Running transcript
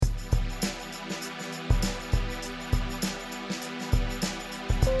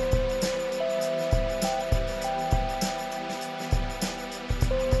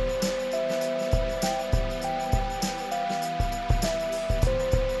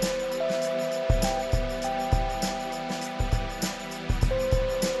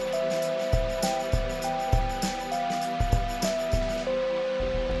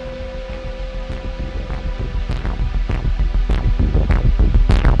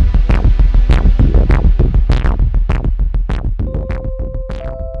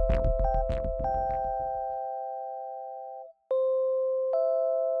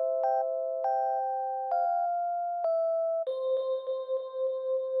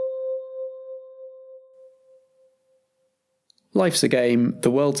Life's a game,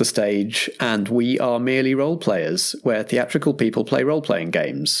 the world's a stage, and we are merely role players, where theatrical people play role-playing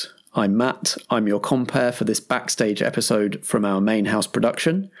games. I'm Matt, I'm your compere for this backstage episode from our main house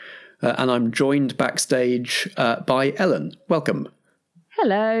production, and I'm joined backstage by Ellen. Welcome.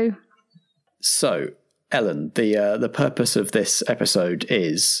 Hello. So, Ellen, the purpose of this episode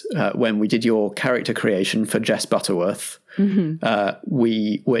is, when we did your character creation for Jess Butterworth,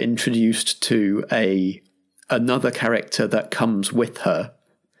 we were introduced to another character that comes with her.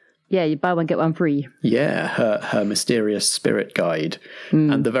 Yeah, you buy one, get one free. Yeah, her mysterious spirit guide.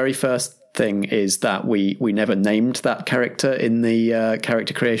 And the very first thing is that we never named that character in the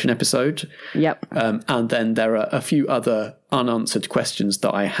character creation episode. Yep. And then there are a few other unanswered questions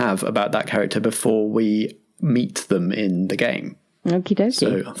that I have about that character before we meet them in the game. Okie dokie.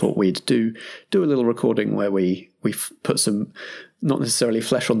 So I thought we'd do a little recording where we put some, not necessarily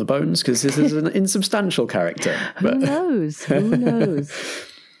flesh on the bones, because this is an insubstantial character. But Who knows?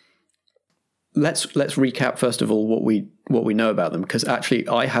 Let's recap first of all what we know about them, because actually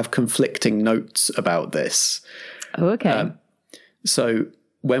I have conflicting notes about this. Oh, okay. So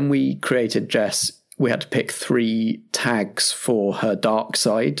when we created Jess, we had to pick 3 tags for her dark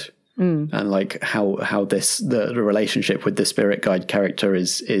side. And like how the relationship with the spirit guide character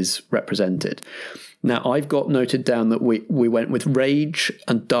is represented. Now I've got noted down that we went with rage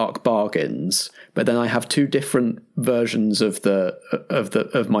and dark bargains, but then I have 2 different versions of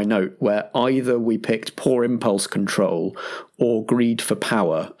my note where either we picked poor impulse control or greed for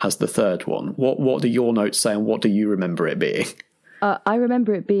power as the third one. What do your notes say, and what do you remember it being? I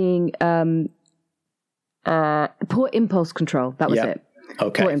remember it being poor impulse control. That was it.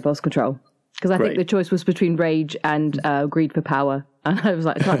 Okay. Poor impulse control. Because I think the choice was between rage and greed for power. And I was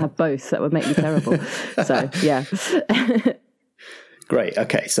like, I can't have both. That would make me terrible. So, yeah. Great.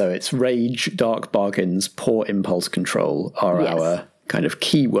 Okay. So it's rage, dark bargains, poor impulse control are our kind of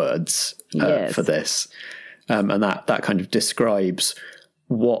keywords for this. And that kind of describes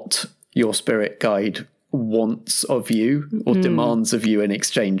what your spirit guide wants of you or demands of you in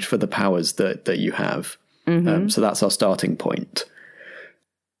exchange for the powers that you have. So that's our starting point.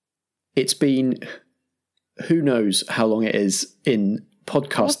 It's been, who knows how long it is in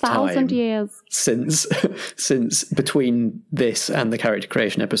podcast 1,000 time years since between this and the character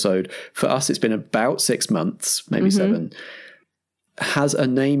creation episode. For us, it's been about 6 months, maybe 7. Has a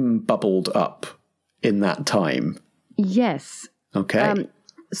name bubbled up in that time? Yes. Okay.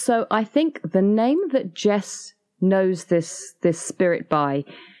 So I think the name that Jess knows this spirit by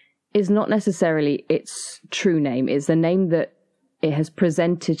is not necessarily its true name. It's the name that it has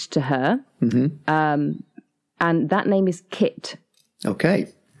presented to her. And that name is Kit. Okay.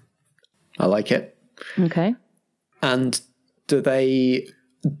 I like it. Okay. And do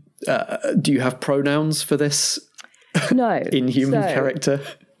you have pronouns for this No. inhuman character?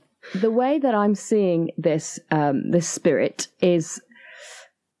 The way that I'm seeing this spirit is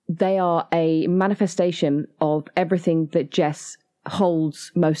they are a manifestation of everything that Jess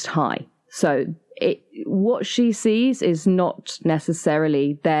holds most high. So what she sees is not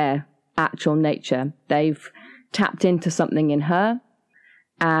necessarily their actual nature. They've tapped into something in her.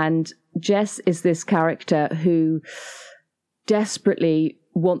 And Jess is this character who desperately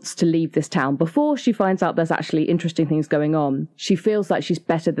wants to leave this town. Before she finds out there's actually interesting things going on, she feels like she's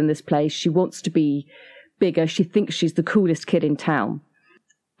better than this place. She wants to be bigger. She thinks she's the coolest kid in town.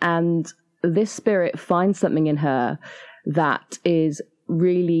 And this spirit finds something in her that is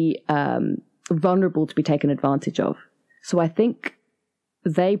really vulnerable to be taken advantage of. So I think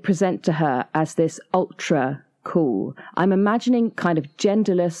they present to her as this ultra cool, I'm imagining kind of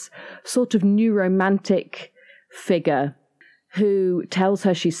genderless, sort of new romantic figure who tells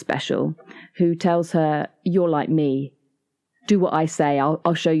her she's special, who tells her, you're like me, do what I say,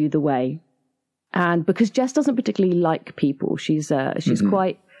 I'll show you the way. And because Jess doesn't particularly like people, she's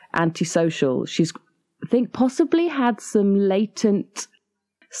quite antisocial. She's, I think, possibly had some latent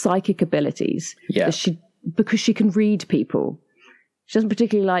psychic abilities. Yeah. Because she can read people. She doesn't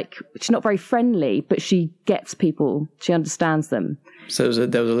particularly she's not very friendly, but she gets people. She understands them. So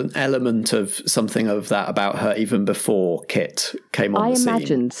there was an element of something of that about her even before Kit came on the scene. I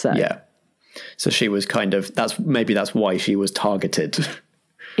imagined so. Yeah. So she was kind of, that's why she was targeted.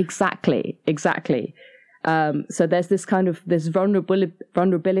 Exactly. So there's this kind of, this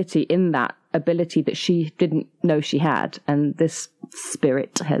vulnerability in that ability that she didn't know she had. And this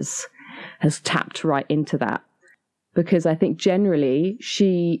spirit has tapped right into that. Because I think generally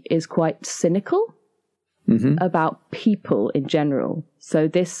she is quite cynical about people in general. So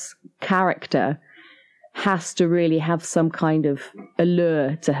this character has to really have some kind of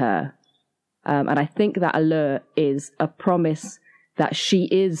allure to her And I think that allure is a promise that she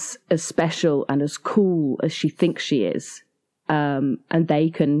is as special and as cool as she thinks she is. And they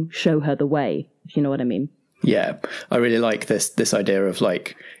can show her the way, if you know what I mean. Yeah, I really like this idea of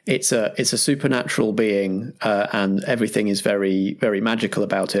like it's a supernatural being, and everything is very, very magical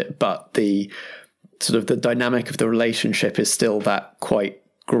about it, but the sort of the dynamic of the relationship is still that quite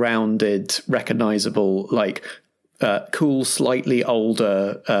grounded, recognizable, like cool, slightly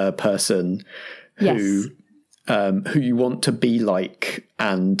older person who you want to be like,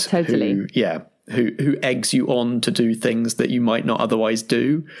 and totally. who eggs you on to do things that you might not otherwise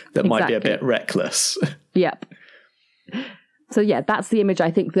do that might be a bit reckless. Yep. So yeah, that's the image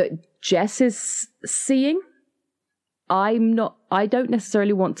I think that Jess is seeing. I don't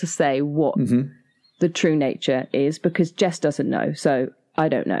necessarily want to say what the true nature is, because Jess doesn't know, so I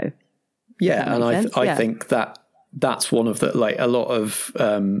don't know. Yeah, and I think that's one of the, like, a lot of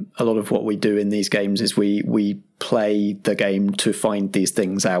what we do in these games is we play the game to find these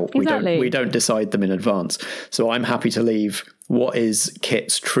things out. Exactly. We don't decide them in advance. So I'm happy to leave what is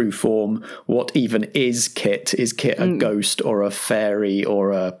Kit's true form, what even is Kit. Is Kit a ghost or a fairy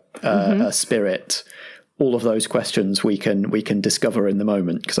or a spirit? All of those questions we can discover in the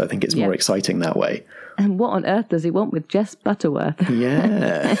moment, because I think it's more exciting that way. And what on earth does he want with Jess Butterworth?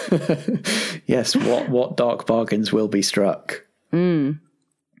 Yeah. Yes, what dark bargains will be struck? So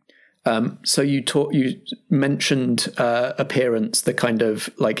you mentioned appearance, the kind of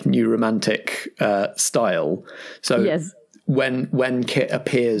like new romantic style. So yes. When Kit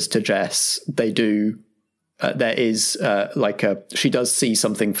appears to Jess, they do. There is she does see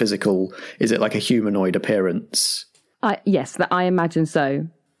something physical. Is it like a humanoid appearance? Yes, I imagine so.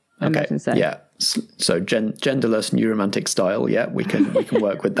 I imagine so. Yeah. So genderless new romantic style. Yeah, we can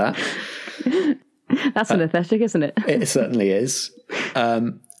work with that. That's an aesthetic, isn't it? It certainly is.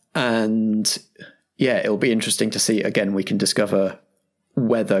 And yeah, it'll be interesting to see. Again, we can discover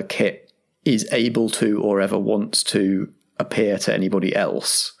whether Kit is able to or ever wants to appear to anybody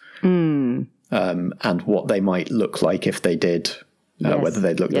else. And what they might look like if they did, whether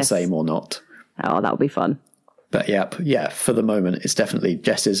they'd look the same or not. Oh, that would be fun. But yeah, for the moment, it's definitely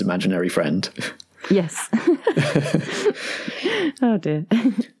Jess's imaginary friend. Yes. Oh, dear.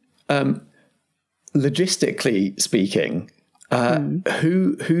 Logistically speaking,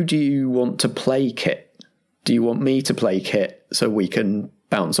 who do you want to play Kit? Do you want me to play Kit so we can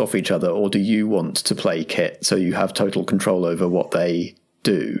bounce off each other, or do you want to play Kit so you have total control over what they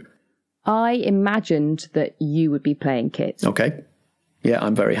do? I imagined that you would be playing Kit. Okay. Yeah,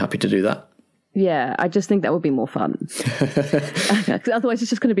 I'm very happy to do that. Yeah, I just think that would be more fun. Otherwise, it's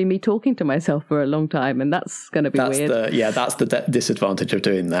just going to be me talking to myself for a long time, and that's going to be weird. That's the disadvantage of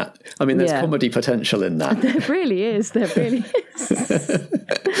doing that. I mean, there's comedy potential in that. There really is. There really is.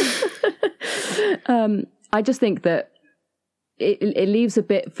 I just think that it leaves a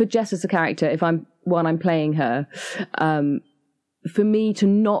bit for Jess as a character. When I'm playing her, for me to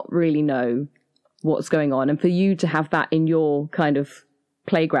not really know what's going on, and for you to have that in your kind of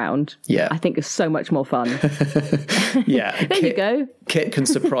playground, I think is so much more fun. Yeah. There you go. Kit can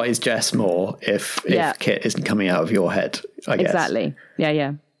surprise Jess more if Kit isn't coming out of your head, I guess. Exactly.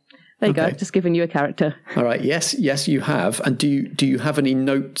 Yeah. There you go. Just giving you a character. All right. Yes, you have. And do you have any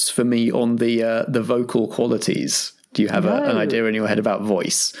notes for me on the vocal qualities? Do you have an idea in your head about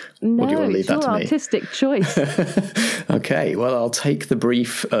voice? No, or do you want to leave that to me? It's your artistic choice. Okay, well, I'll take the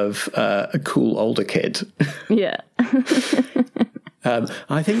brief of a cool older kid. Yeah.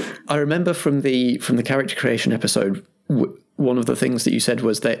 I think I remember from the character creation episode, one of the things that you said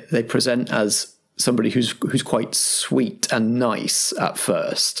was that they present as somebody who's quite sweet and nice at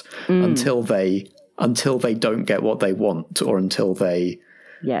first, until they don't get what they want, or until they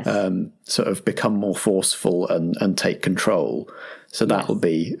sort of become more forceful and take control. So that will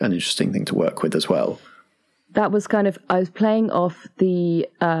be an interesting thing to work with as well. That was kind of, I was playing off the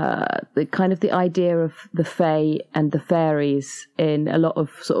kind of the idea of the fae and the fairies in a lot of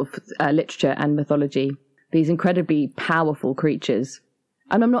sort of literature and mythology. These incredibly powerful creatures.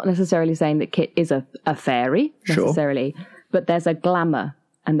 And I'm not necessarily saying that Kit is a fairy necessarily, but there's a glamour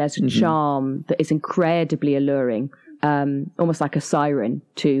and there's a charm that is incredibly alluring, almost like a siren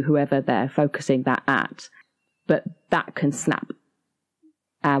to whoever they're focusing that at. But that can snap.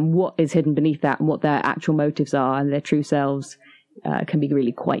 And what is hidden beneath that and what their actual motives are and their true selves can be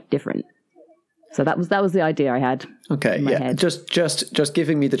really quite different. So that was the idea I had. Okay, in my head. Just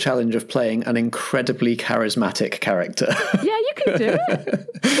giving me the challenge of playing an incredibly charismatic character. Yeah, you can do it.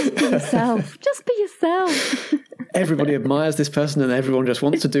 Just be yourself. Just be yourself. Everybody admires this person and everyone just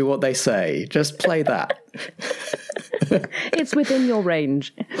wants to do what they say. Just play that. It's within your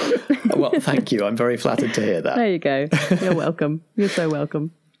range. Well, thank you. I'm very flattered to hear that. There you go. You're welcome. You're so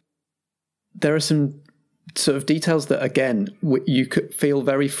welcome. There are some sort of details that, again, you could feel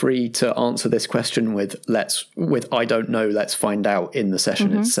very free to answer this question with I don't know, let's find out in the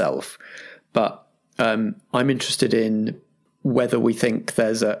session itself. But I'm interested in whether we think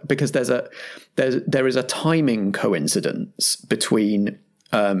there is a timing coincidence between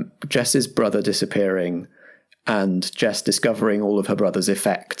Jess's brother disappearing and Jess discovering all of her brother's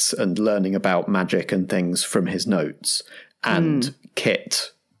effects and learning about magic and things from his notes, and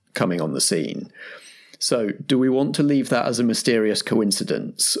Kit coming on the scene. So do we want to leave that as a mysterious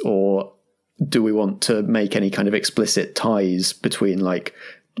coincidence, or do we want to make any kind of explicit ties between, like,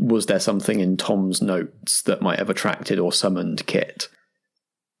 was there something in Tom's notes that might have attracted or summoned Kit?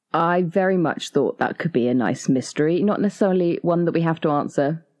 I very much thought that could be a nice mystery. Not necessarily one that we have to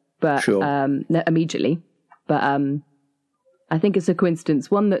answer, but immediately. But I think it's a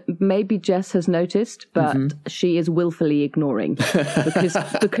coincidence, one that maybe Jess has noticed, but she is willfully ignoring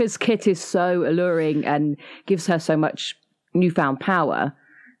because Kit is so alluring and gives her so much newfound power.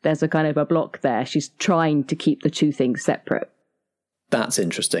 There's a kind of a block there. She's trying to keep the two things separate. That's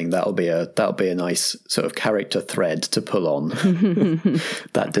interesting. That'll be a nice sort of character thread to pull on.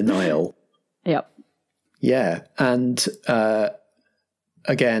 That denial. Yep. Yeah, and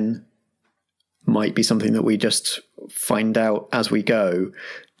again, might be something that we just find out as we go.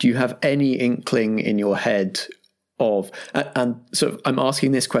 Do you have any inkling in your head of, and sort of, I'm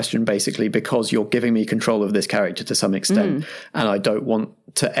asking this question basically because you're giving me control of this character to some extent, and I don't want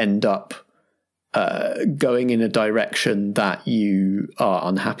to end up going in a direction that you are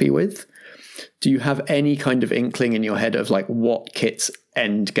unhappy with. Do you have any kind of inkling in your head of, like, what Kit's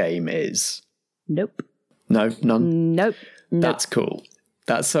end game is? Nope. No, none? Nope. That's cool.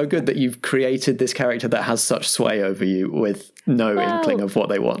 That's so good that you've created this character that has such sway over you with no inkling of what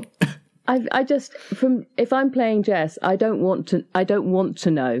they want. I just, if I'm playing Jess, I don't want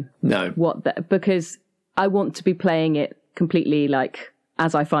to know because I want to be playing it completely, like,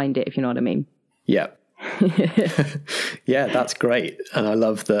 as I find it, if you know what I mean. Yeah. Yeah, that's great. And I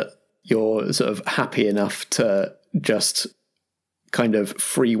love that you're sort of happy enough to just kind of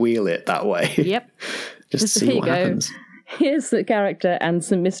freewheel it that way. Yep. just see what happens. Here's the character and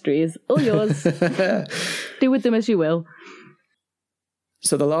some mysteries. All yours. Do with them as you will.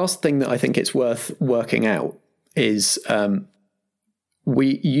 So the last thing that I think it's worth working out is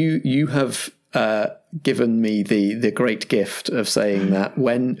you have given me the great gift of saying that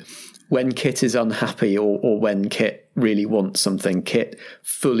when Kit is unhappy or when Kit really wants something, Kit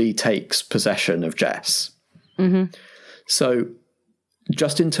fully takes possession of Jess. Mm-hmm. So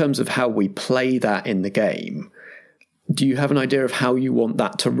just in terms of how we play that in the game, do you have an idea of how you want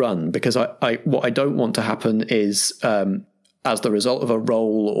that to run? Because what I don't want to happen is as the result of a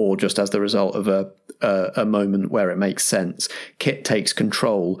roll or just as the result of a moment where it makes sense, Kit takes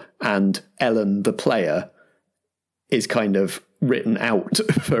control and Ellen, the player, is kind of written out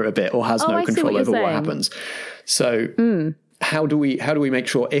for a bit or has no control over what happens. So how do we make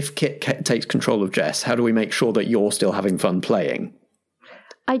sure, if Kit takes control of Jess, how do we make sure that you're still having fun playing?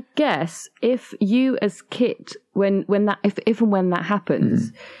 I guess if you as Kit, when that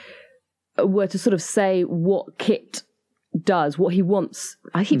happens, were to sort of say what Kit does, what he wants.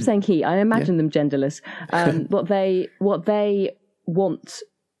 I keep saying he. I imagine them genderless. What they want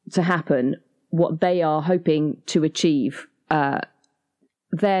to happen, what they are hoping to achieve.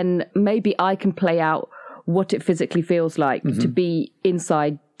 Then maybe I can play out what it physically feels like to be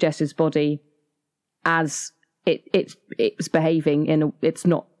inside Jess's body as it's behaving it's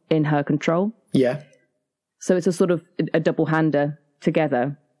not in her control. Yeah. So it's a sort of a double-hander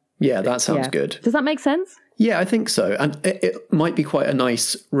together. Yeah, that sounds good. Does that make sense? Yeah, I think so. And it might be quite a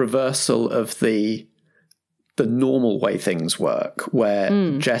nice reversal of the normal way things work,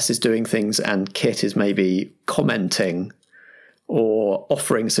 where Jess is doing things and Kit is maybe commenting or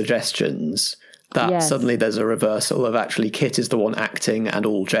offering suggestions, that suddenly there's a reversal of actually Kit is the one acting and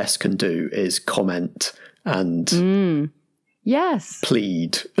all Jess can do is comment and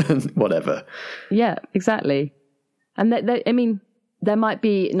plead and whatever. Yeah, exactly. And I mean, there might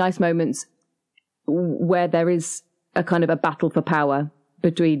be nice moments where there is a kind of a battle for power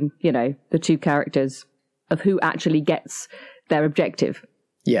between, the two characters of who actually gets their objective.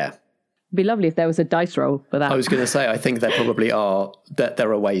 Yeah. It'd be lovely if there was a dice roll for that. I was going to say, I think there probably are, that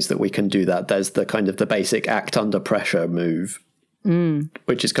there are ways that we can do that. There's the kind of the basic act under pressure move,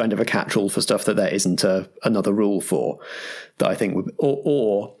 which is kind of a catch-all for stuff that there isn't another rule for, that I think would,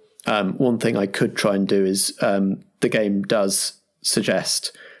 or one thing I could try and do is the game does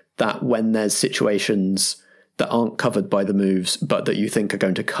suggest that when there's situations that aren't covered by the moves, but that you think are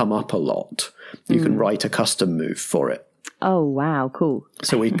going to come up a lot, you can write a custom move for it. Oh, wow, cool.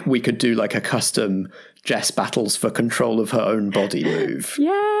 So we could do like a custom Jess battles for control of her own body move.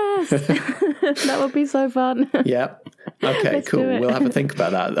 Yes! That would be so fun. Yeah. Okay, Let's cool. do it. We'll have a think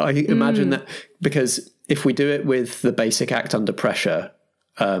about that. I imagine that, because if we do it with the basic act under pressure,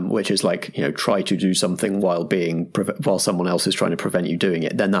 which is like, try to do something while someone else is trying to prevent you doing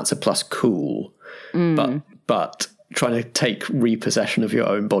it, then that's a plus cool. But trying to take repossession of your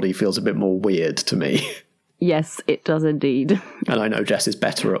own body feels a bit more weird to me. Yes, it does indeed. And I know Jess is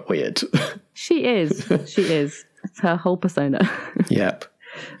better at weird. She is. It's her whole persona. Yep.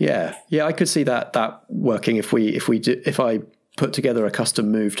 Yeah. I could see that working if I put together a custom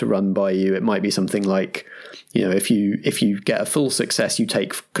move to run by you. It might be something like, if you get a full success, you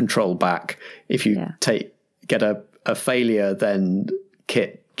take control back. If you get a failure, then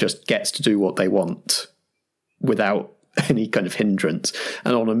Kit just gets to do what they want without any kind of hindrance.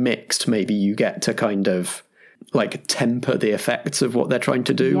 And on a mixed, maybe you get to kind of like temper the effects of what they're trying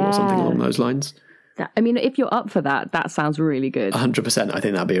to do or something along those lines. I mean, if you're up for that, that sounds really good. 100%. I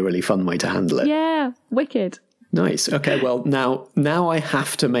think that'd be a really fun way to handle it. Yeah, wicked. Nice. Okay, well, now I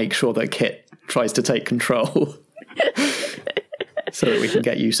have to make sure that Kit tries to take control so that we can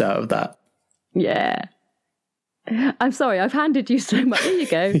get use out of that. Yeah. I'm sorry, I've handed you so much. There you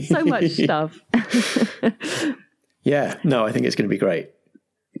go. So much stuff. Yeah, no, I think it's going to be great.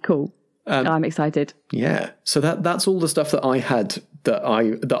 Cool. I'm excited. Yeah. So that's all the stuff that I had that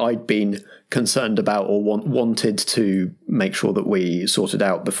I'd been concerned about or wanted to make sure that we sorted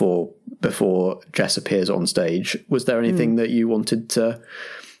out before Jess appears on stage. Was there anything that you wanted to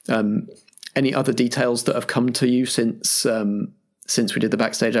any other details that have come to you since we did the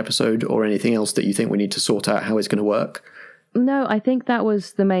backstage episode, or anything else that you think we need to sort out how it's going to work? No, I think that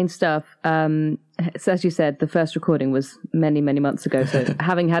was the main stuff. So as you said, the first recording was many, many months ago. So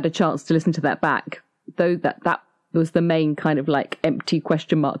having had a chance to listen to that back, though that was the main kind of like empty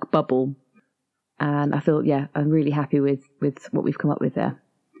question mark bubble. And I feel, I'm really happy with what we've come up with there.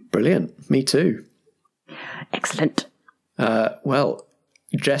 Brilliant. Me too. Excellent. Well,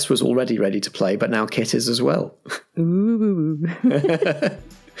 Jess was already ready to play, but now Kit is as well. Ooh.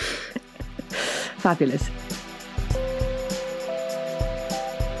 Fabulous.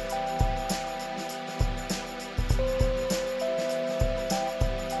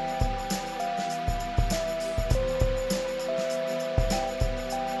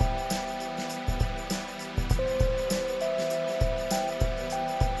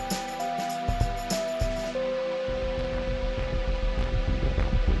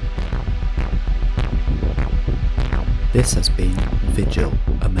 This has been Vigil,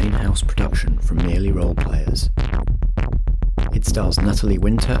 a main house production from Merely Role Players. It stars Natalie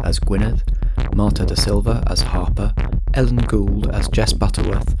Winter as Gwyneth, Marta da Silva as Harper, Ellen Gould as Jess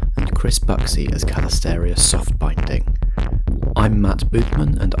Butterworth, and Chris Buxey as Calisterius Softbinding. I'm Matt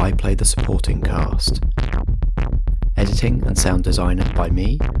Boothman and I play the supporting cast. Editing and sound design by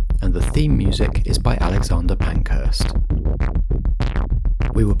me, and the theme music is by Alexander Pankhurst.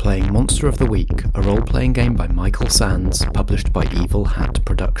 We were playing Monster of the Week, a role-playing game by Michael Sands, published by Evil Hat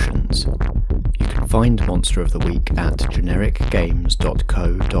Productions. You can find Monster of the Week at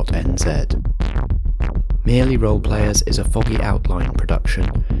genericgames.co.nz. Merely Role Players is a Foggy Outline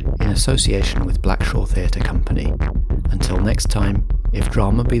production in association with Blackshaw Theatre Company. Until next time, if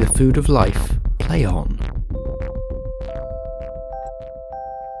drama be the food of life, play on.